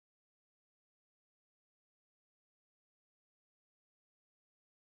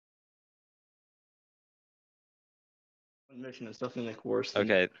mission is definitely like worse.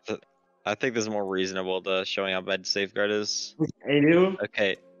 Okay, I think this is more reasonable to showing how bad Safeguard is. I do.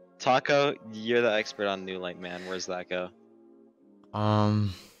 Okay, Taco, you're the expert on New Light, man. Where's that go?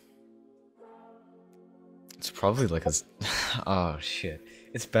 It's probably like a. Oh shit!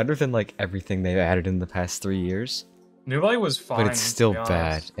 It's better than like everything they've added in the past 3 years. New Light was fine, But it's still to be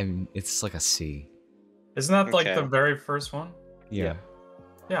bad, honest. and it's like a C. Isn't that like the Okay. very first one? Yeah.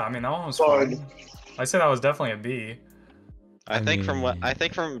 Yeah, I mean that one was Fine. fine. I say that was definitely a B. I think mean-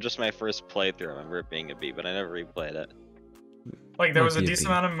 from just my first playthrough, I remember it being a B, but I never replayed it. Like there Might was a be a decent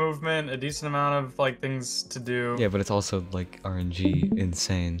B. amount of movement, a decent amount of like things to do. Yeah, but it's also like RNG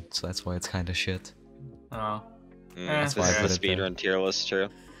insane, so that's why it's kind of shit. Oh. This why I is put the it there. speedrun tier list, true.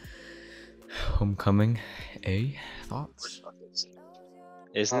 Homecoming, A. Thoughts?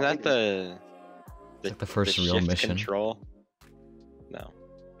 Isn't that the Like the first real shift mission. control? No.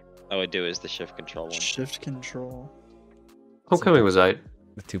 Oh, I do is the shift control one. Shift control. Homecoming was aight.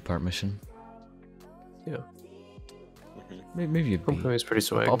 The 2-part mission. Yeah. Maybe a B. Homecoming was pretty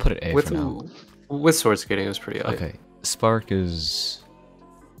swag. I'll put it A with, for now. With sword skating, it was pretty aight. Okay, Spark is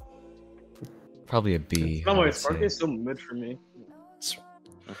probably a B. No I way, would Spark say. is so mid for me.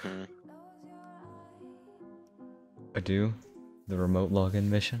 Mhm. I do. The remote login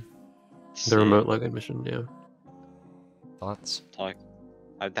mission. The remote login mission, yeah. Thoughts?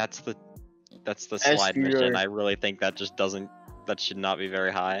 That's the S slide tier. mission. I really think that just doesn't. That should not be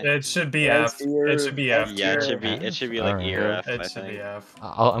very high. It should be S F. tier, It should be F. S Yeah, it tier. should be. It should be like Alright. E or F. I It should think. be F.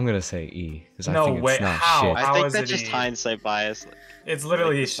 I'm gonna say E because I No think way, it's not how? shit. I How think is that's it just E? hindsight bias. It's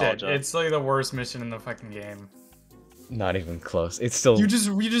literally Like shit. nostalgia. It's like the worst mission in the fucking game. Not even close. It's still You just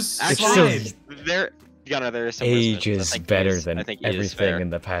It's slide. still There, Gunnar, there is some worse missions. I ages think better E is- than I think E is everything fair. in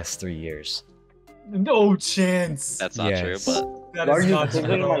the past 3 years. No chance. That's not Yes. true, but That Why are is you not true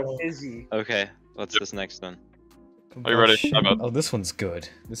putting at my all. fizzy? okay. What's this next one? Are you ready? I'm up. Oh, this one's good.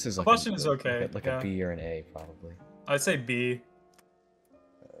 This is like Combustion is okay, like yeah. a B or an A probably. I'd say B.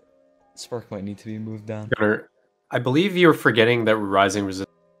 Spark might need to be moved down. Gunnar, I believe you're forgetting that Rising Resistance.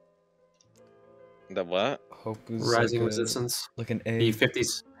 The what? Hope is Rising like Resistance. like an A. The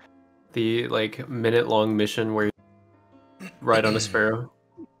 50s. The like minute-long mission where you ride on a sparrow,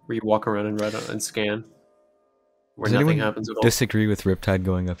 where you walk around and ride on and scan, where Does nothing anyone happens at all. disagree with Riptide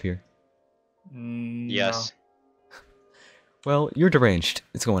going up here? Yes. Well, you're deranged.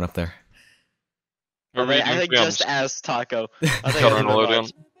 It's going up there. I think just as Taco. I think Tell it's her to a load bit in.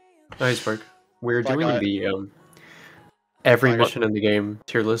 much. Iceberg. We're Fuck, doing I- the every Fuck, mission in the game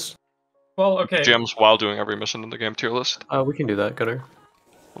tier list. Well, okay. Gems while doing every mission in the game tier list. We can do that, Gunnar.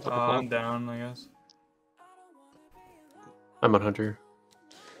 I'm down, I guess. I'm on Hunter.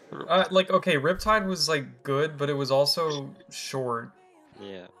 Like, okay, Riptide was like good, but it was also short.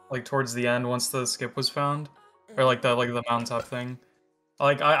 Yeah. Like towards the end, once the skip was found, or like the mountaintop thing.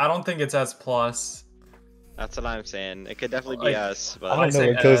 Like, I don't think it's S plus. That's what I'm saying. It could definitely be Like, S, but I don't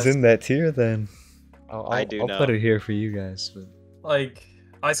know what goes in that tier then. I do know. put it here for you guys. But... Like,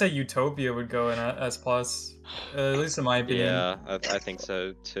 I say Utopia would go in S plus, at least in my opinion. yeah, I think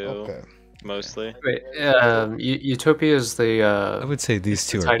so too. Mostly. Wait, Utopia is the I would say these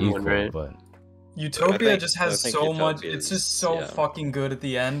two are Titan equal, one, right? but Utopia think- just I has think so much. Utopia It's is- just so yeah. fucking good at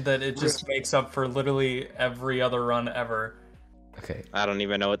the end that it just makes up for literally every other run ever. okay. I don't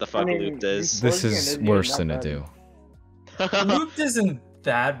even know what the fuck looped is. This Working is in worse not than bad. Ado. Looped isn't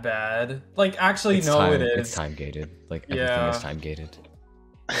that bad. Like, actually, It's no, time, it is. It's time gated. Like everything Yeah. is time gated.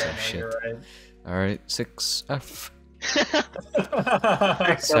 Yeah, So no, shit. you're right. All right, 6F. That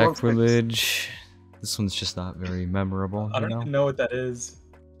one's Sacrilege. This one's just not very memorable. I You don't know. even know what that is.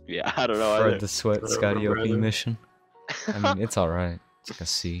 Yeah, I don't know. Fred either. the Sweat I don't Scotty remember OP either. mission. I mean, it's all right. It's like a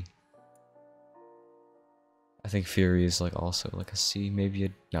C. I think Fury is like also like a C, maybe a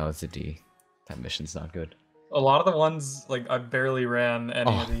no, it's a D. That mission's not good. A lot of the ones, like, I barely ran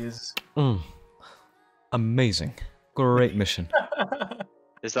any Oh. of these. Amazing, great mission.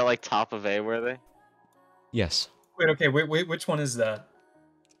 Is that like top of A worthy? Yes, Wait, okay, wait, which one is that?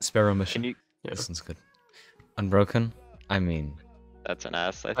 Sparrow Can mission. you? Yeah. This one's good. Unbroken. I mean, That's an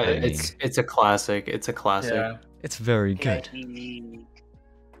S. I I- think. it's a classic. It's a classic. Yeah. it's very good. good.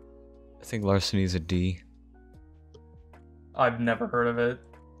 I think Larceny is a D. I've never heard of it.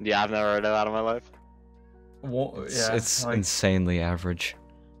 Yeah, I've never heard of that in my life. Well, It's, yeah, it's like, insanely average.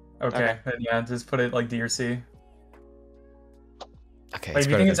 okay, then yeah, just put it like D or C. Okay, Like, it's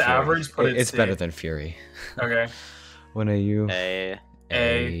if you better think than it's Fury. average, put it It's C. better than Fury. Okay. When are you? A.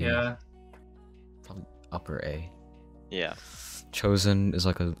 Yeah. Probably upper A. Yeah. Chosen is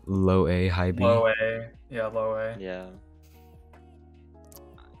like a low A, high B. Low A. Yeah, low A. Yeah.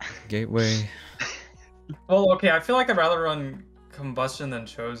 Gateway. Well, okay, I feel like I'd rather run Combustion than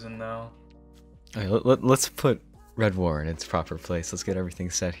Chosen, though. Okay, let's put Red War in its proper place. Let's get everything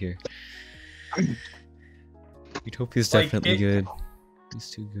set here. Utopia's Like, definitely good. He's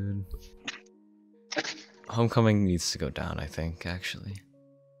too good. Homecoming needs to go down, I think, actually.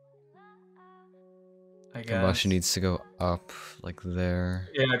 I guess. Combustion needs to go up, like there.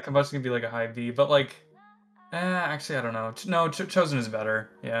 Yeah, Combustion can be like a high B, but like, actually, I don't know. No, Chosen is better.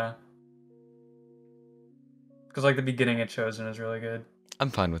 Yeah. Because like the beginning of Chosen is really good. I'm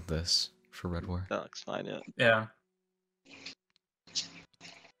fine with this for Red War. That looks fine, yeah. Yeah.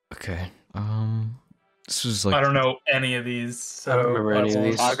 Okay. This was like. I don't know any of these. So I don't remember any of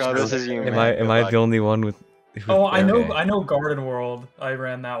won't- these. Paco, this is you, Am man. I the only one with? Oh, I know. okay. I know. Garden World. I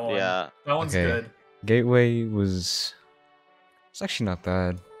ran that one. Yeah. That one's Okay. good. Gateway was. It's actually not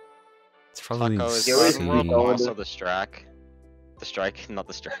bad. It's probably Paco is C. Garden World, but also the Strike. The Strike, not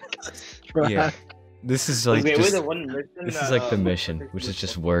the Strike. Yeah. This is like Okay, wait, just. the one mission This is that, like the mission, which is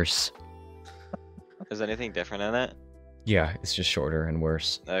just worse. Is anything different in it? Yeah, it's just shorter and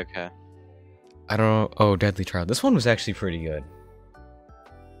worse. Okay. I don't know. Oh, Deadly Trial. This one was actually pretty good.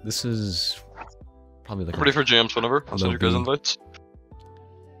 This is probably like I'm ready for jams whenever. I'll send you guys B. invites.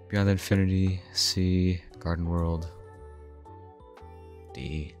 Beyond Infinity, C, Garden World,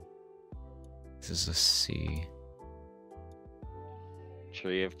 D. This is a C. Should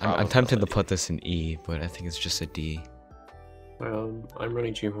we have I'm tempted to probability? put this in E, but I think it's just a D. I'm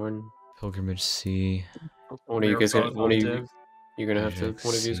running G-Horn. Pilgrimage C. One of you guys gonna, one of you, Positive. you're gonna have to, Project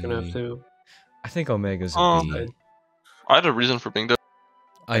one of you's gonna have C. to. I think Omega's a B. I had a reason for being dead.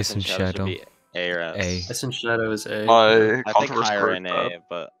 Ice and should Shadow. be A or S. A. Ice and Shadow is A. My I think controversy higher part, in A,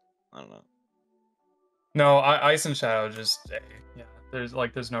 but I don't know. No, Ice and Shadow just A. Yeah. There's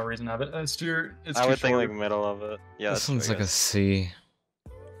no reason to have it. It's too. It's I too would think short. like middle of it. Yeah, This that's one's true, I like a guess. C.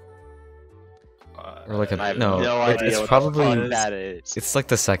 Or like I have a no. no it's idea what probably the fuck that is. it's like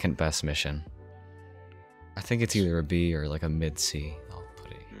the second best mission. I think it's either a B or like a mid C. I'll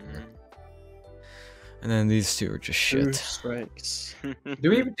put it here. And then these two are just Two shit. strikes.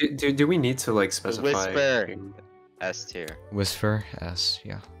 Do we need to like specify? Whisper. S tier. Whisper S,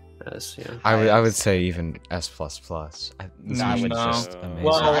 yeah. Yes, yeah. I would say even S plus plus. This Nah, I mission's would just No. amazing.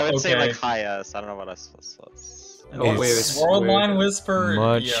 Well, I would say okay. like high S. I don't know what S was. Oh, wait, It's Worldline Whisper.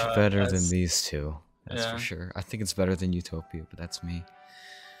 much yeah, better than that's- these two. That's yeah. for sure. I think it's better than Utopia, but that's me.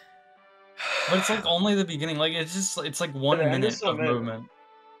 But it's like only the beginning. Like it's like 1 Yeah, and minute it's so of mid. movement.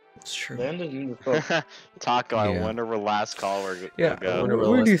 It's true. The end is beautiful. Taco, I Yeah. wonder where last call we're Yeah, go. wonder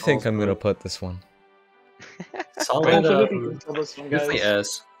where do you last think calls I'm gonna were. put this one? Solid. This one, It's the guys.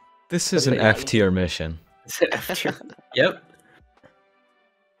 S. This is That's an the F tier mission. Yep.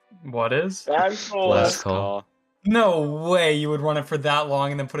 What is? Actual- Last call. No way you would run it for that long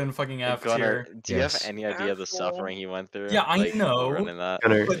and then put in fucking F Gunner, tier. do you have Yes. any idea the suffering he went through? Yeah, I like, know. Running that.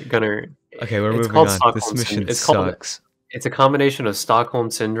 Gunner. Okay, we're it's moving called on. Stockholm This mission Syndrome. It's called. sucks. It's a combination of Stockholm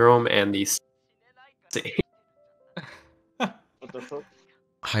Syndrome and the. What the fuck?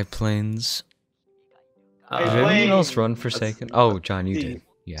 High Plains. Hey, Did Plains. anyone else run That's- Forsaken? Oh, John, you C. did.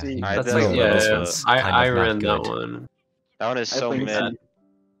 Yeah. C. you- I That's did. like Oh, yeah. this one's I kind of not ran that good. one. That one is I so think mid.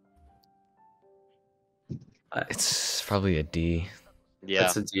 It's probably a D. Yeah.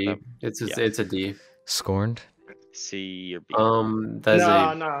 It's a D. that- It's yeah. a D. Scorned. C or B. That's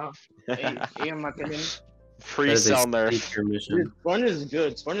No. A in my opinion. Free that is cell a nerf. C-tier mission. Dude, Spawn is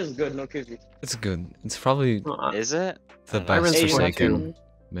good. Spawn is good. No kizzy. It's good. It's probably Well, Is it? the I ran best Scorned Forsaken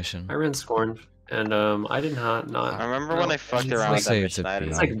mission. I ran Scorn, and I did not. I remember when no, I fucked it's around like- with that say it's mission. a I had B. an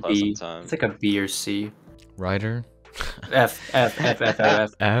It's like a unpleasant B. time. It's like a B or C. Rider. F. F. F.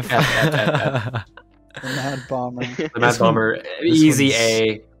 The Mad Bomber. The Mad Bomber. Easy one's-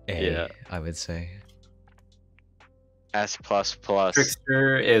 A. Yeah. I would say. S plus plus.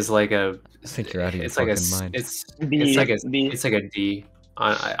 Trickster is like a. I think you're out of your It's like a. fucking s- mind. B. It's like a. B. It's like a D.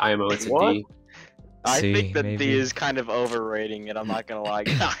 IMO. It's a What? D. I C, think that maybe. D is kind of overrating it. I'm not gonna lie,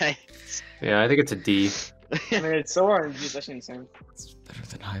 guys. Yeah, I think it's a D. I mean, it's so RNG. It's actually insane. It's better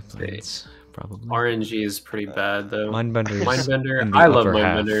than High Plains, probably. RNG is pretty bad though. Mindbender is Mindbender. in the I love upper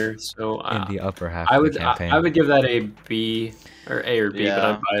half. Mindbender, so in the upper half I of would the campaign. I would give that a B or A or B, but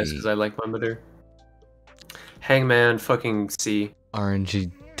I'm Yeah. biased B. because I like Mindbender. Hangman, fucking C.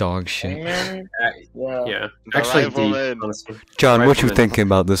 RNG dog shit. Hangman? Yeah. Yeah, The actually D. Rifleman. Honestly. John, what you Rifleman. thinking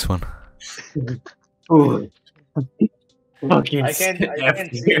about this one? Ooh. Fucking I can't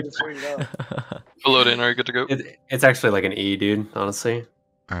F see tier. it before you go. Hello, Dan. Are you good to go? It's actually like an E, dude. Honestly,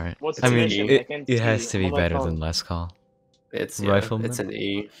 All right. What's I the mean, mission? I it, can't it has see to be on my better phone. than Last Call. it's Rifleman? It's an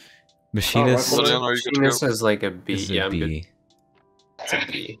E. Machinist Rifleman. Dan, are you good to Machinist go? is like a B. is Yeah, a I'm good. B. It's a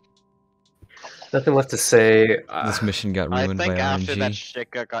B. Nothing left to say. This mission got I ruined by think after that RNG.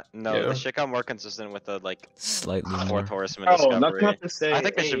 shit got no, Yeah. the shit got more consistent with the like Slightly more. fourth horseman Oh, nothing discovery. left to say. I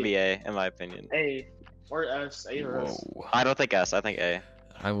think it should be A, in my opinion. A. Or S. A or S. Whoa. I don't think S. I think A.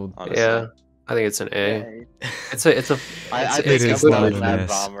 I will. Honestly. Yeah, I think it's an A. A. It's a. It's a. I it's, think it it's is not better an than S.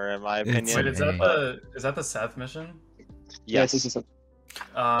 Bomber in my It's opinion. Wait, is an that A. the Seth mission? Yes. Yes.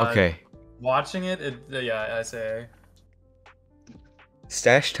 Okay. Watching it, yeah, I say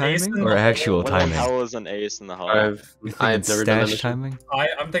Stash Ace timing in or the actual What the timing? hell is an ace in the hole? I've You think I've it's never done that stash mission. timing?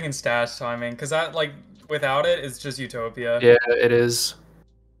 I'm thinking stash timing because that like without it, it's just Utopia. Yeah, it is.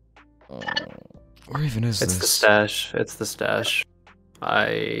 Where even is It's this? the stash. It's the stash.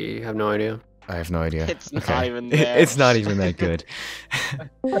 I have no idea. I have no idea. It's okay. not even there. It's not even that good.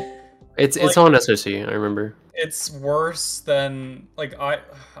 It's Like- on SOC. I remember. It's worse than like I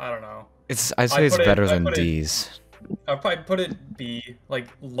don't know. I'd say it's put it- better I than put it- D's. I'd probably put it B, like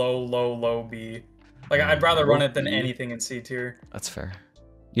low B. Like I'd rather run it than anything in C tier. That's fair.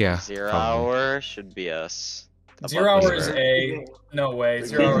 Yeah. 0 probably. hour should be S. Above 0 hour is zero. A. No way.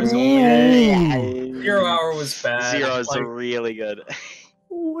 0 hour is A. 0 hour was bad. 0 is Like, really good.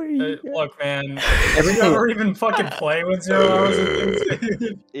 look, man. Did you ever even fucking play with 0 hours?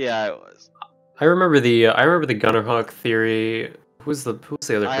 Yeah, it was. I remember the Gunnerhawk theory. Who's the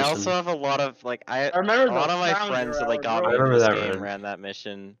other I person? also have a lot of like I remember a lot of my founder friends that like got hour, me I into remember this that game run. ran that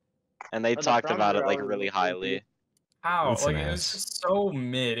mission, and they the talked about it founder like hour really was highly. How? It's Like an it was ass. just so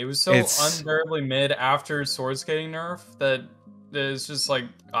mid. It was so It's- unbearably mid after sword skating nerf that it's just like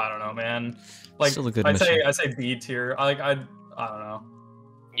I don't know, man. Like Still a good I'd say mission. I say B tier. I don't know.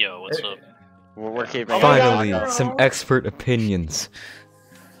 Yo, what's It- up? We're keeping. Oh my God, Finally, no. some expert opinions.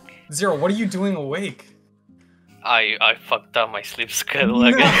 0, what are you doing awake? I fucked up my sleep No, schedule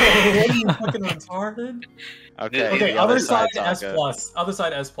what again. are you fucking retarded? Okay. Okay, the other side side's S Sokka. plus. Other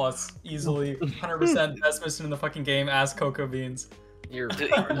side S plus. Easily. 100% best mission in the fucking game. Ask Cocoa Beans. You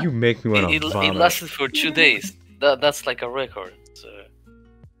make me want It to it vomit. lasted for 2 days. That's like a record. So,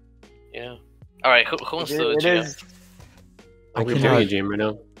 yeah. All right, who wants to? It GM? is. I We're cannot, doing a game right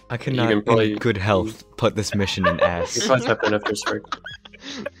now. I can cannot probably- in good health put this mission in You S. probably type in after start.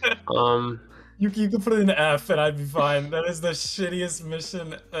 You can put it in F and I'd be fine. That is the shittiest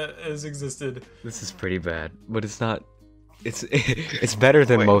mission that has existed. This is pretty bad, but it's not. It's better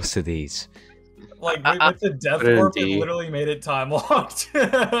than Wait. most of these. Like with the death Put it in warp, it D. literally made it time locked.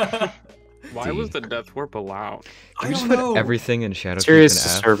 Why was the death warp allowed? I We just don't put know. everything in Shadowkeep Serious and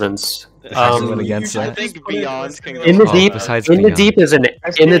F. disturbance. Actually went Um, against You that. I think just put it Beyond in can the go in the Oh, deep, besides in the Beyond. deep is an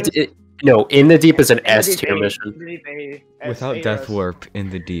in the no in the deep is an S tier mission. Without Death Warp, in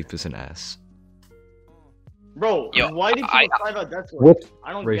the deep is an S. Bro, Yo, why did I- people cry about Death Warp? What?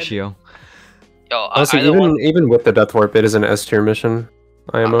 I don't Ratio. Yo, Honestly, I don't even want. even with the death warp, it is an S tier mission.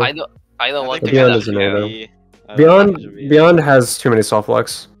 IMO. I don't want to think get Beyond a, is an A though. B. I think it should Beyond be A. Beyond has too many soft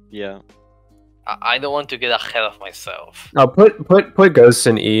locks. Yeah. I don't want to get ahead of myself. Put Ghost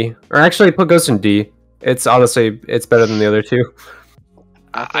in E, or actually put Ghost in D. It's honestly it's better than the other two.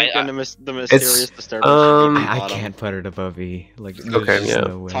 I think I- in the mysterious disturbance. should be um, at the I bottom. can't put it above E. Like, there's Okay, just yeah.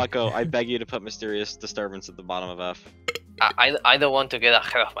 no way. Taco, I beg you to put mysterious disturbance at the bottom of F. I don't want to get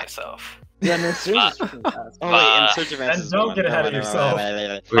ahead of myself. Yeah, no, seriously. Oh wait, in Search of Then Answers. don't get ahead of yourself.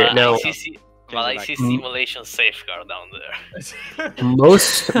 Wait, now But I see simulation safeguard down there.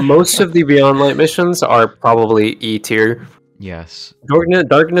 most of the Beyond Light missions are probably E tier. Yes.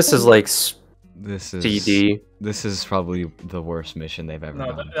 Darkness is like This is CD. This is probably the worst mission they've ever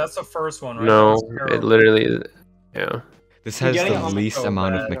No, done. that's the first one, right? No, That's it terrible. literally is. Yeah. This You're has getting the on the least go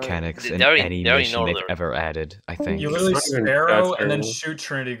amount of bad. mechanics in They're in- any they're in mission they've order. ever added, I think. You literally It's not even Sparrow that and then terrible. shoot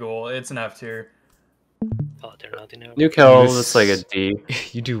Trinity Ghoul. It's an F tier. Oh, they're not in there. New Kel, This- that's like a D.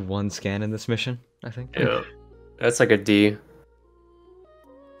 You do one scan in this mission, I think. Yeah. That's like a D.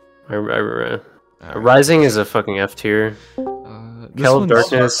 Alright. Rising is a fucking F tier. This Kel of one's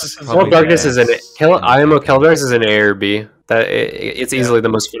Darkness. probably Kel of Darkness is an S. IMO Kel of Darkness is an A or B. It's easily the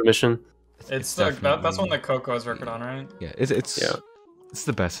most fun mission. It's like that's definitely- one that Coco has worked on, right? Yeah, it's Yeah. it's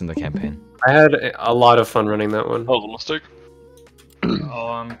the best in the campaign. I had a lot of fun running that one. Oh, That was a mistake. Oh,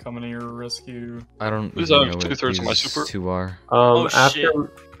 I'm coming to your rescue. I don't Who's even that? know what 2/3 of my these super? two are. Oh,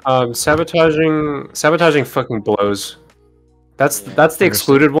 After sabotaging fucking blows. That's Yeah. the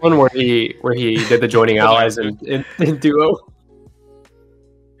excluded one where he did the joining allies in duo.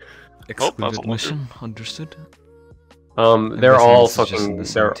 Excluded a mission, understood. They're guessing all this is just fucking the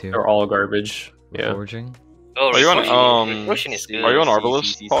same too. they're all garbage. Yeah. Forging. Oh, Are you on, Russian is good. Are you on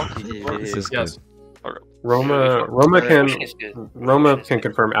Arbalest? This is Yes. good. Roma Russian is good. Roma can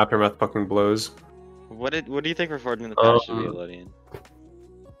confirm aftermath fucking blows. What do you think recording in the past should be, Um, Elodian?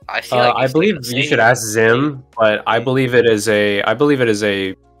 I feel like I it's believe the you should same. ask Zim, but I believe it is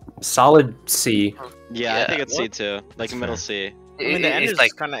a solid C. Yeah, I Yeah. think it's C too. Like That's middle fair. C. I mean, the end It's is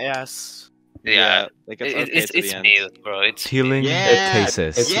like kind of ass. yeah, like it's okay to it's the end. mid, bro. It's Healing Yeah,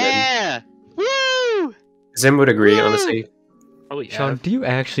 cases. it's- Yeah! Woo! Zim would agree on a Woo! C. Probably Sean, F. do you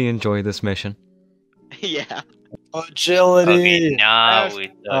actually enjoy this mission? Yeah. Agility. Okay, now F. we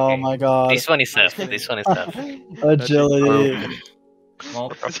Oh okay. my god. This one is F. This one is F. Agility.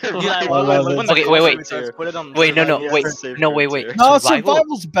 Well, Okay, wait, wait. No, Survival.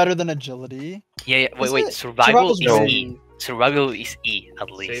 survival's better than agility. Yeah, Is wait. it? Survival Survival's is better. E. Survival is E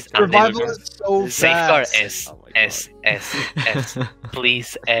at least. Safeguard. And then Survival is so Safeguard fast. S. Oh my S. S. S.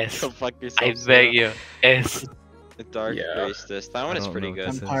 Please S. Go fuck yourself. I beg you. S. The Dark Yeah. Priestess. That one I is don't pretty know good.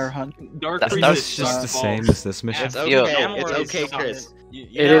 what this Empire is. Hunt. Dark That's- Is that's this just the sucks same balls. as this mission? It's Yo. okay. Amor It's is okay, solid. Chris. It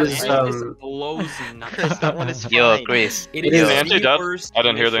is, It blows nuts. Chris, that one is fine. Yo, Chris. It It is is the anti-death? worst I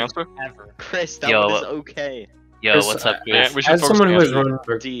didn't hear the mission answer. Ever. Chris, that Yo, one is okay. Yo, Chris, what's up, Yeah, Chris? we should As focus someone on who has answer.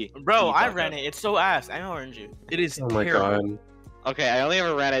 run, D. Bro, D, I Taco. ran it. It's so ass. I orange you. It is oh my terrible. god, Okay, I only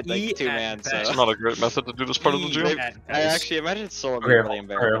ever ran it like E 2 at man, so. best. It's not a great method to do this part of the E gym. at I best. actually imagine Soul would be okay, really alright,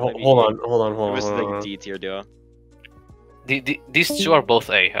 embarrassing. Maybe hold on, It was hold on. like D tier duo. These two are both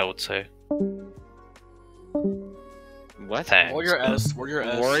A, I would say. What? Thanks. Warrior S. Warrior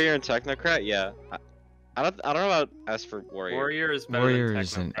S. Warrior and Technocrat? Yeah. I don't know about S for Warrior. Warrior is better Warrior than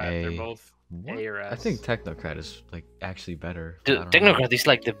is an Technocrat. They're A. both What? A or S. I think Technocrat is like actually better. Dude, I don't know. Technocrat is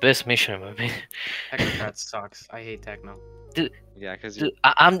like the best mission in my opinion. Technocrat sucks. I hate Techno. Yeah, because Dude,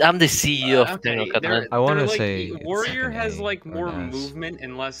 I'm the CEO of Okay, Technocrat, they're- man. I wanna they're like- say Warrior it's like an has A like or more an S. movement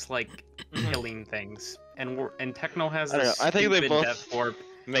and less like killing things, and Techno has I don't this know, I think they stupid both death warp.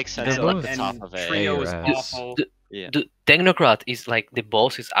 makes They're sense at like both the and top of it. Trio A is or S. awful. Yeah. Dude, Technocrat is like the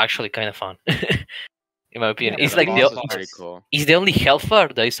boss is actually kind of fun. In my opinion, Yeah, it's the like boss the is pretty cool. it's the only Hellfire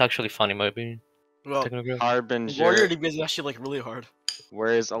that is actually fun in my opinion. Well, Technocrat. Harbinger. Warrior DB is actually like really hard.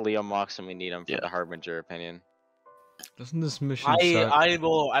 Where's Aaliyah Mox when we need him for Yeah. the Harbinger opinion? Doesn't this mission I suck? I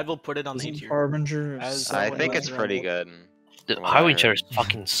will put it on the Isn't tier. Harbinger. As so I one think of it's the pretty Rumble. good. The from what I Harbinger heard.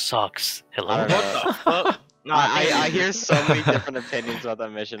 fucking sucks. I Hello. don't know. What the fuck? Nah, I hear so many different opinions about that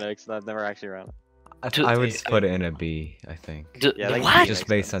mission because I've never actually run it. Dude, I would put it in a B, I think. Dude, Yeah, like what? B Just makes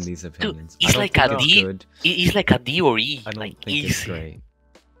based on sense. these opinions. it's I don't like think a it's D. good. It's like a D or E. I don't Like think easy. it's great.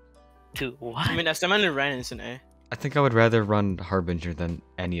 Dude, what? I mean, as someone who ran it, it's an A. I think I would rather run Harbinger than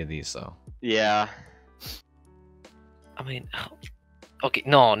any of these though. Yeah. I mean, okay,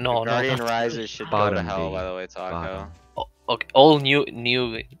 no. Guardian not- Rises should go to Bottom hell, B. by the way, Taco. Bottom. Okay, all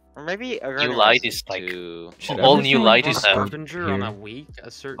new. Or maybe a Guardian light Rises is like- too. Should All everything new light run is, Harbinger on a here? week,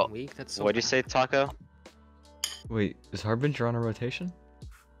 a certain Oh, week. That's so What'd you bad. say, Taco? Wait, is Harbinger on a rotation?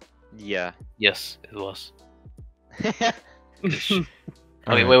 Yeah. Yes, it was.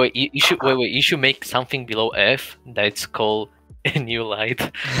 Alright. Wait. You should make something below F that's called a new light.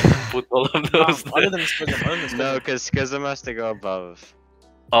 Put all of those. Other there. than Schism, other than Schism. No, because Schism has to go above. Schism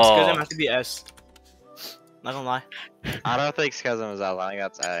Oh, has to be S. Not gonna lie. I don't think Schism is that. I think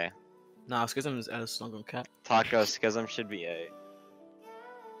that's A. Nah, Schism is S. Not gonna cap. Taco, Schism should be A.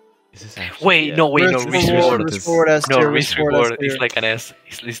 Is this actually? wait, yeah. no, wait, no, Risk risk reward. reward. This- Risk reward S No, tier. risk Reward S reward. tier. It's like an S.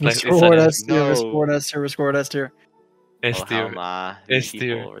 It's like Risk it's reward an S tier. Risk No. reward S tier. Risk reward S tier. S Oh, hell tier. nah. S These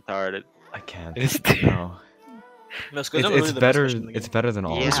tier. people retarded. I can't. It's tier. No. No, Schism It's is really the best better. mission in the It's game. better than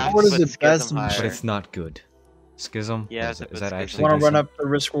all. Yeah, of Risk them. reward is put the Schism best higher. But mission. it's not good. Schism. Yeah, is, to is put that Schism actually? Want to run decent? up the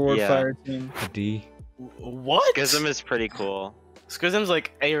risk reward Yeah. fire team? A D. What? Schism is pretty cool. Schism's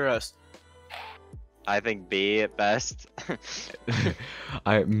like A or S. I think B at best.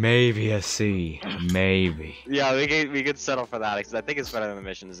 I maybe a C. Maybe. Yeah, we could settle for that because I think it's better than the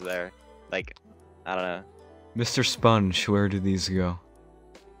missions there. Like, I don't know. Mr. Sponge, where do these go?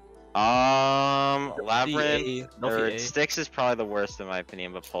 Labyrinth Don't or be A. Styx is probably the worst in my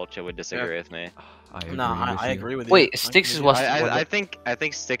opinion, but Polcha would disagree with me. I agree Nah, with I you. agree with you. Wait, I Styx agree was- with you. I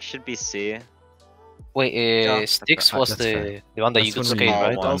think Styx should be C. Wait, Yeah, Styx fair. was That's fair. the one that you That's could when we skate, ball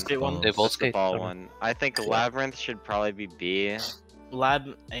right? one. Ball skate one. The ball That's the skate. ball Okay. one. I think Yeah. Labyrinth should probably be B,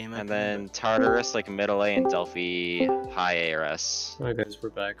 Lab A, man. and then Tartarus like middle A and Delphi high A or S. Alright guys, we're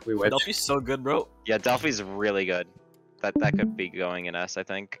back. We went. Delphi's so good, bro. Yeah, Delphi's really good. That could be going in S, I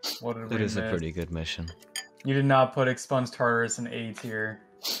think. What did It we is a miss? pretty good mission. You did not put Expunge Tartarus in A tier.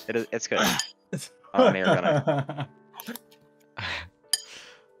 It's good. Oh, and you're gonna.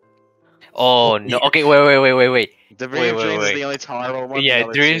 Oh no. Okay, wait. The Wait, Dream wait, Dreams is wait. the only tolerable one. the Yeah,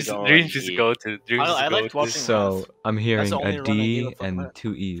 other two dreams go dreams on is E. go to. Dreams I is liked go to. watching So I'm hearing the only a run I gave D a fuck and about.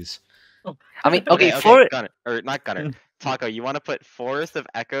 2 E's. I mean, okay, Okay, for Gunner, or not Gunner. Taco, you want to put Forest of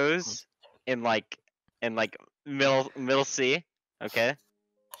Echoes in like middle C, okay?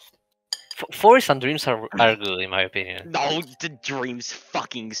 Forest and Dreams are good in my opinion. No, the Dreams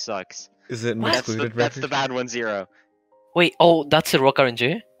fucking sucks. Is it an That's the, excluded that's the record? bad one, Zero. Wait, oh, that's a Rock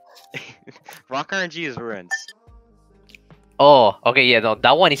RNG? Rock RNG is ruins. Oh, okay, yeah, no,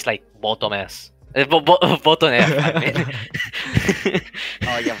 that one is like bottom S. Bottom F, I mean.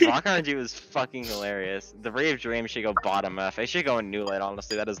 Oh yeah, Rock RNG was fucking hilarious. The Ray of Dreams should go bottom F. It should go in New Light,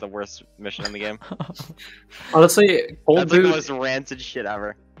 honestly. That is the worst mission in the game. Honestly, Cold That's like the Boot. most rancid shit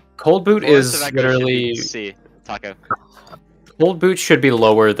ever. Cold Boot Forest is of Echoes should be literally. C. Taco. Cold Boot should be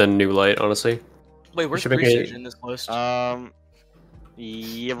lower than New Light, honestly. Wait, where's should make Prestige a- in this list?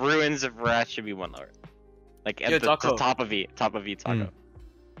 Yeah, Ruins of Wrath should be one lower. Like at Yeah, the Taco. top of E. Top of E, Taco.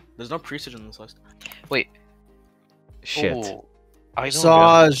 There's no Prestige in this list. Wait. Shit. Oh, I don't know.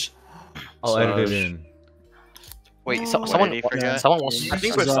 Saj. I'll edit it Saj. in. Wait, What someone, did he forget? someone wants I to.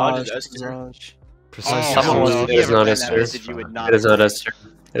 think Presage is S tier. Saj. Precisely. someone no, was- if it you is ever not read S that tier. message, you would not It is not agree. S tier.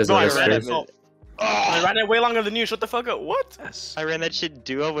 It is No, not I S read tier. it. Oh, I ran it way longer than you. Shut the fuck up. What? I ran that shit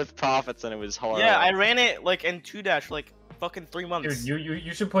duo with Prophets and it was horrible. Yeah, I ran it like in 2- for like fucking 3 Dude, months.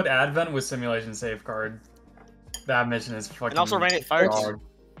 you should put Advent with Simulation Safeguard. That mission is fucking. And also ran it Fire dog. Team.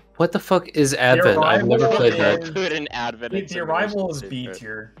 What the fuck is Advent? I've never Arrival played is- that. Put an Advent. The in Arrival is Simulation B Safeguard.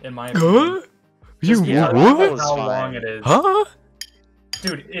 tier in my opinion. You Just because what? of how Fine. long it is. Huh?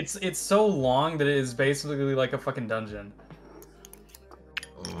 Dude, it's so long that it is basically like a fucking dungeon.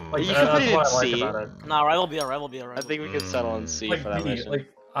 Like You should that's put it what in I like C. about it. Nah, Arrival B, Arrival B, Arrival I think we could settle on C for that Like B, mission.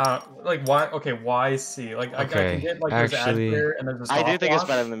 like why? Okay, why C? Like I Okay, can get like there's actually, Advent and there's a I do think it's stopwatch,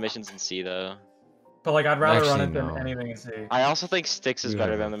 better than the missions in C though. but like I'd rather run it Actually, than no. anything in C. I also think Styx is You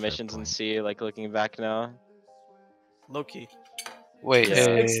better have than a the fair missions in point. C, like looking back now. Low key. Wait, Yeah.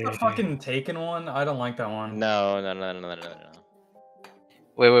 It's the fucking Taken one. I don't like that one. No.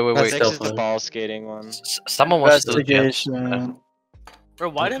 wait. Styx still is the fine. ball skating one. Someone wants to do Investigation. Bro,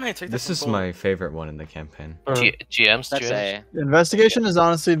 why didn't I take that This from is gold? my favorite one in the campaign. GMs. That's GMs. A. Investigation is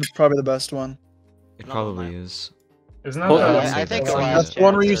honestly probably the best one. It No, probably man. is. Isn't that Well, the I think the that's last That's the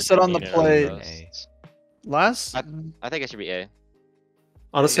one where you chance sit are on the convenient plate. enough. Last? I think it should be A.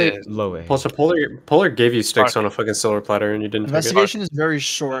 Honestly, Yeah. Low A. plus Polar gave you sticks on a fucking silver platter and you didn't take it. Investigation is very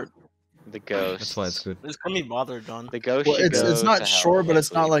short. The ghost. That's why it's good. This can be bothered, Don. The ghost Well, should it's go not to short, hell, but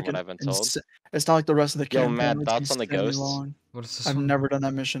it's not hopefully, like from what I've been told. it's not like the rest of the Yo, campaign. Matt, which thoughts is on the insanely ghosts? long. What is this I've one? never done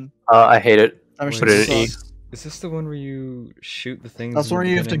that mission. I hate it. That mission Put it in E. sucks. Is this the one where you shoot the things? That's in the where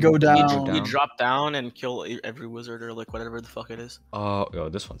you have to beginning go and you down. You drop down and kill every wizard or like whatever the fuck it is. Oh, yo,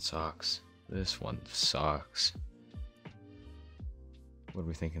 this one sucks. This one sucks. What are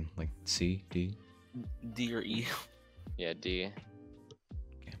we thinking? Like C, D? D or E. Yeah, D.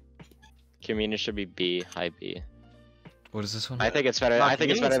 Community should be B, high B. What is this one? I think it's better. Nah, I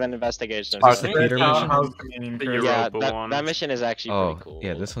think it's better Community's- than investigation. Is this the Peter How- mission? how's communion The crazy? Yeah, Europa one. that mission is actually Oh, pretty cool.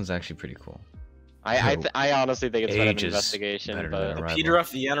 yeah, this one's actually pretty cool. I honestly think it's better than Ages investigation, better but than Arrival. Peter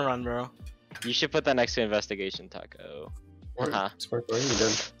off the end run, bro. you should put that next to investigation, Taco. Uh-huh. Smart boy, you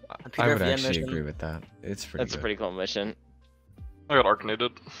did. Peter I would of the actually mission. agree with that. It's pretty That's a good. pretty cool mission. I got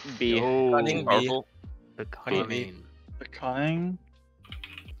Arcanated. B. Oh, Cunning B. powerful. The Cunning B. Cunning. The Cunning.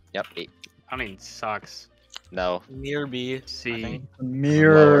 Yep. B. Cunning sucks. No. Near B. I C. think. The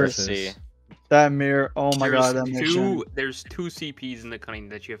mirror. Lower This C. is- That mirror. Oh my god, that mission. There's two CPs in the Cunning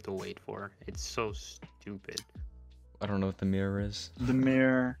that you have to wait for. It's so stupid. I don't know what the mirror is. The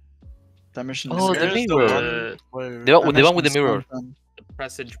mirror. That mission. Oh, is the Mirror's mirror. one where- The one that with the mission is mirror. fun. The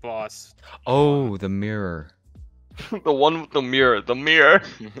presage boss. Oh, the mirror. The one with the mirror. The mirror.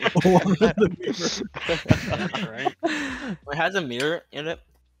 Right? It has a mirror in it.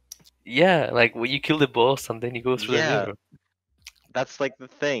 Yeah, like when you kill the boss and then you go through Yeah. the mirror. That's like the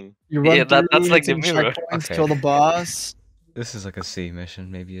thing. You run Yeah, that's through, like the hit some mirror. checkpoints, Okay. kill the boss. This is like a C mission,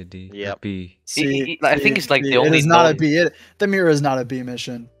 maybe a D. or Yep. B. I think it's like the It only is not a known- B. The mirror is not a B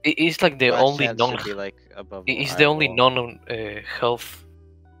mission. It's like the Last only chance non. should be like above It's the only Arrival. health.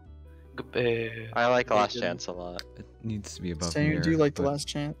 I like Last Mission. Chance a lot. It needs to be above Saying mirror. do you like the but last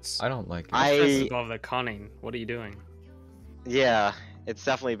chance? I don't like it. I- This is above the Cunning. What are you doing? Yeah, it's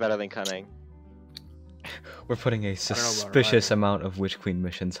definitely better than Cunning. We're putting a know about suspicious Arrival. amount of Witch Queen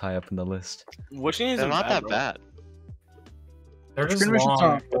missions high up in the list. Which one is They're not that bad. They're just Screen missions long,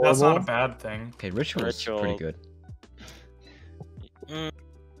 aren't but that's not a horrible. bad thing. Okay, Ritual is pretty Ritual. good.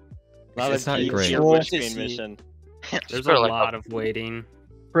 Not It's a not D great. tier Well, Witch Queen mission. There's for a like lot of waiting.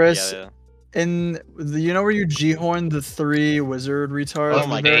 Chris, Yeah, in the, you know where you G-horn the 3 wizard retards? Oh at the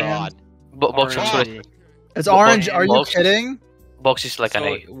my very god. end? Box is like RNG. It's Bo- orange. box- Are you box- kidding? box is like an So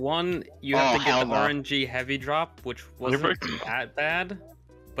A. one, you Oh, have to hell get the no. RNG heavy drop, which wasn't that bad.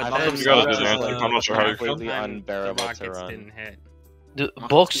 But I've then heard you gotta it's do that. like I'm not sure how you completely sometimes unbearable the to rockets run. didn't hit. The Oh,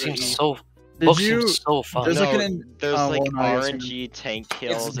 box it's seems really- so Did Book you? seems so fun. There's like No, an there's well, like no, I guess RNG tank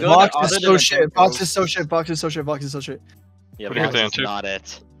kills. It's and good Vox other is than so the shit. tank Vox kills. is so shit. Vox is so shit. Vox is so shit. Yeah, What do you Vox think, is too? not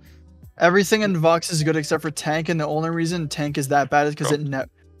it. Everything in Vox is good except for tank, and the only reason tank is that bad is because Bro. it never.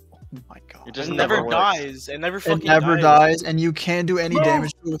 Oh my god. It just It never never works. dies. It never fucking It never dies, and you can't do any No.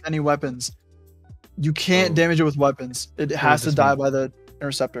 damage to it with any weapons. You can't Oh. damage it with weapons. It has to does die mean? by the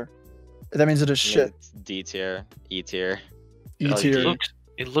interceptor. That means it is Yeah, shit. it's D tier, E tier. E Oh, tier.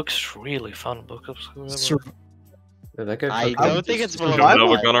 It looks really fun. Book of School. Sur- Yeah, that guy I fucking don't think it's just- below Survival?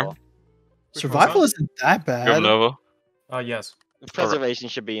 Nova survival. Gunner. Survival isn't that You have bad. Nova. Yes. Preservation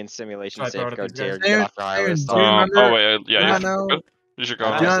should be in simulation, Should I throw it at safeguard these tier. guys? Get off your high Aaron, list. do you remember- Oh wait, yeah, do you you should know- go. You should go.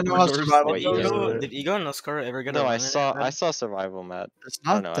 Do you not know how Wait, survival wait, goes? yeah. Did Ego and Nuskar ever get No, a I run in saw it? survival, Matt. It's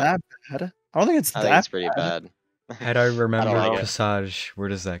I not don't know. that bad. I don't think it's I think that it's pretty bad. Had I remembered like it. Passage, where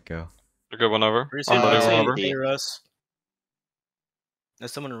does that go? You go whenever. Or Uh, I say whenever. hey, Russ.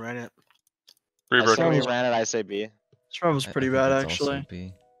 As someone ran it. I Rebirth. say we Survival- ran it, I say B. Survival's I pretty think bad it's also actually.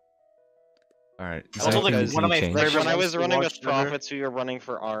 B. Alright, is Also, anything like, that one of you my change? favorite When I ones was to running watch with ever. profits, we were running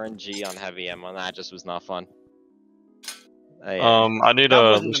for RNG on heavy ammo, and that just was not fun. Yeah. I need That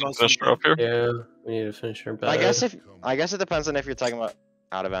a wasn't the most finisher fun up here. Yeah, we need to finish our I bad. guess it depends on if you're talking about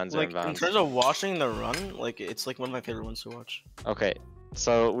out of bounds or Like in in bounds. terms of watching the run, like it's like one of my favorite ones to watch. Okay,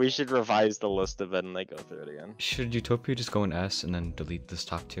 so we should revise the list of it and like go through it again. Should Utopia just go in S and then delete this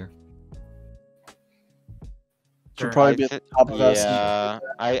top tier? Should Sure. probably be at the top of us. Yeah,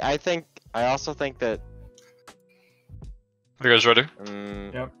 I also think that Are you guys ready?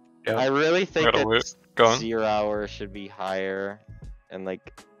 Yep. Yeah. I really think Gotta that wait. Go on. 0 hour should be higher and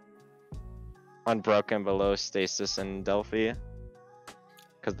like unbroken below stasis and Delphi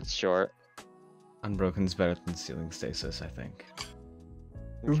because it's short. Unbroken's better than Sealing Stasis, I think.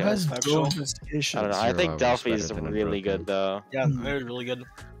 Who Okay. has Factual. go I investigation? don't know. I 0 think hours Delphi better is than really Unbroken. good though. Yeah, Hmm. it was really good.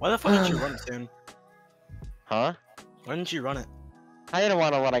 Why the fuck didn't you run it soon? Huh? Why didn't you run it? I didn't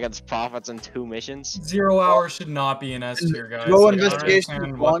want to run against profits in 2 missions. 0 hour should not be an S tier, guys. Go Like, I don't investigation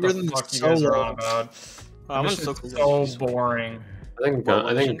understand is what longer the than the fuck you guys are on solo. about. I'm This so is so boring.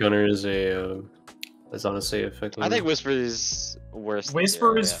 I think Gunner is is honestly effective. I think Whisper is worse. than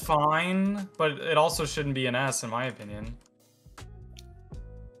Whisper 0, is yeah. fine, but it also shouldn't be an S in my opinion.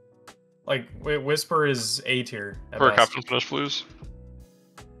 Like Whisper is A tier at For a best. captain finish, please.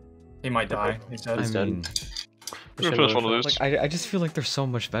 He might die. He I said. He's dead. mean, We can finish one of these. like I just feel like they're so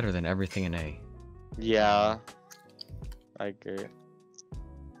much better than everything in A. Yeah. I agree.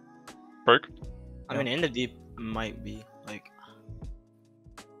 Break. I mean, in the deep might be like,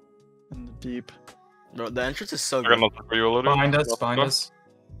 In the deep. bro. The entrance is so I got good. nothing for you, Olivia. Find us, find us.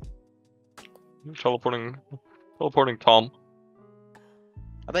 Teleporting Tom.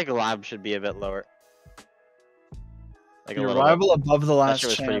 I think lab should be a bit lower. Like The a little arrival above the bit. That last shit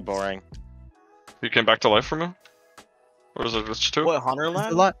was pretty chance. boring. You came back to life from him? Or is it glitch too? What Hunter The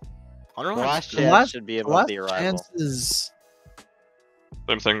Land? la- Hunter The Land? last The chance last- should be the above last the arrival. chance is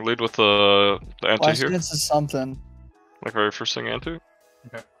Same thing. Lead with the anti last here. chance is something. Like very first thing anti.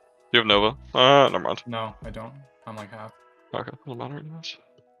 Okay. You have Nova. Never mind. No, I don't. I'm like half. Okay, doesn't matter. Anyways.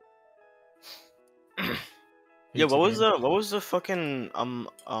 Yeah, what was ATV. the fucking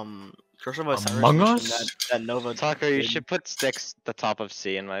Curse of Osiris Among mission Us? that Nova Tucker, you did? should put sticks at the top of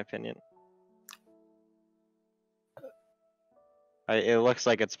C in my opinion. It looks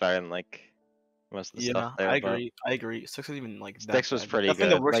like it's better than like most of the Yeah, stuff there. I but- agree. I agree. Six isn't even like that Sticks was bad. pretty Definitely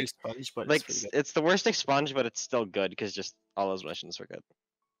good, the worst like- expunge, but Like it's pretty good. it's the worst expunge, but it's still good because just all those missions were good.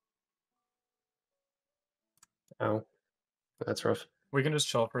 Ow. That's rough. We can just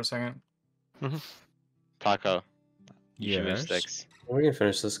chill for a second. Taco, you should move Yes. sticks. We can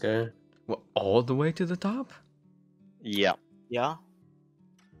finish this guy. What, all the way to the top? Yeah. Yeah.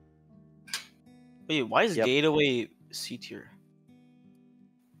 Wait, why is Yep. Gateway C tier?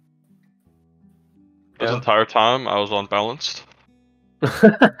 This Yeah. entire time I was unbalanced.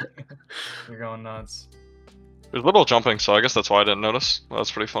 You're going nuts. There's little jumping, so I guess that's why I didn't notice.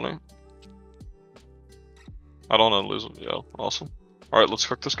 That's pretty funny. I don't want to lose him. Yeah, awesome. Alright, let's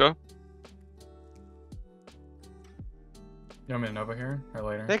cook this guy. You want me to Nova here or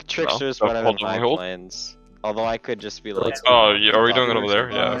later? I think Trickster's No, better hold than on, my hold. planes. Although I could just be like, Oh, yeah, are we doing it over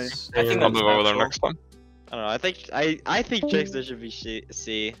there? Yeah. Nice. I think I'll that's move over there natural. next time. I don't know. I think Trickster should be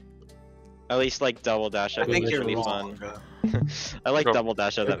C. At least like double dash. I out think was you're really wrong. fun. bro. I like Go. double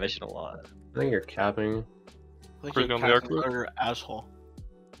dash out that mission a lot. I think you're capping. I think Pretty you're on the Captain arc. Carter asshole.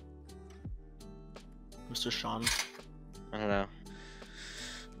 Mr. Sean. I don't know.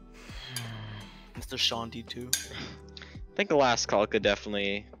 Mr. Sean D2. I think the last call could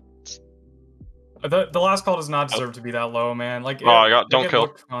definitely. The last call does not deserve to be that low, man. Like, Oh, I got like, don't it kill.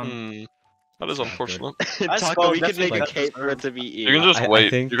 looked fun. That is Not good. unfortunate. Taco, we could make a like- case for it to be E. You can just I wait.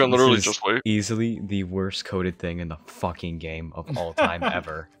 think You can this literally is just wait. easily the worst coded thing in the fucking game of all time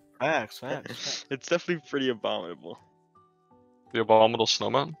ever. Facts. It's definitely pretty abominable. The abominable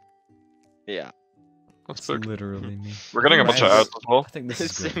snowman. Yeah. That's That's big. literally me. We're getting a bunch of ads as well. I think this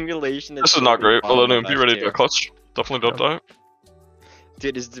is good. Simulation. This is not great. probably Millennium, the be best ready tier. to clutch. Definitely don't die.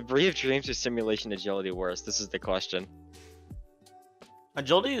 Dude, is Debris of Dreams or Simulation Agility worse? This is the question.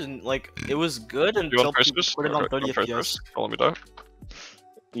 Agility is like it was good You until want people prices? put it on 30 FPS. Don't let me die.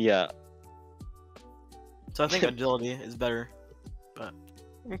 Yeah. So I think agility is better.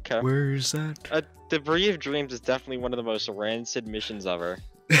 Okay. Where's that? Debris of Dreams is definitely one of the most rancid missions ever.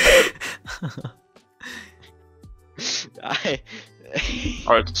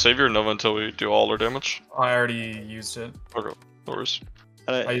 Alright, save your Nova until we do all our damage. I already used it. Okay, no worries.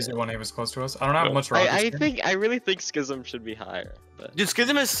 I used it when he was close to us. I don't have Yeah. much I really think Schism should be higher. But Dude,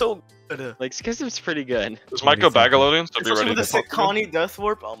 Schism is so good. like Schism's pretty good. Is Micah Bagalodian? So be Especially ready with to the pop. Connie Death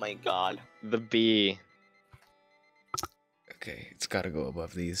Warp. Oh my god. The B. Okay, it's gotta go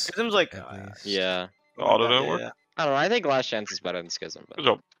above these. Schism's like at least. Yeah. The auto didn't work? I don't know. I think Last Chance is better than Schism, Good but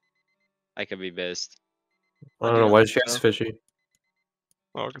job. I could be based. I don't know why she has fishy.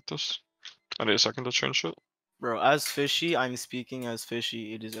 I'll get this. I need a second to change it. Bro, as fishy, I'm speaking as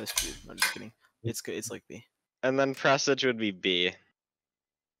fishy. It is as fishy. No, just kidding. It's good. It's like B. And then Presage would be B.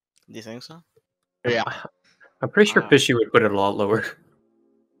 Do you think so? Yeah. I'm pretty sure fishy would put it a lot lower.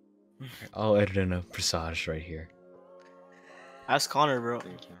 I'll edit in a presage right here. Ask Connor, bro.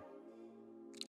 Thank you.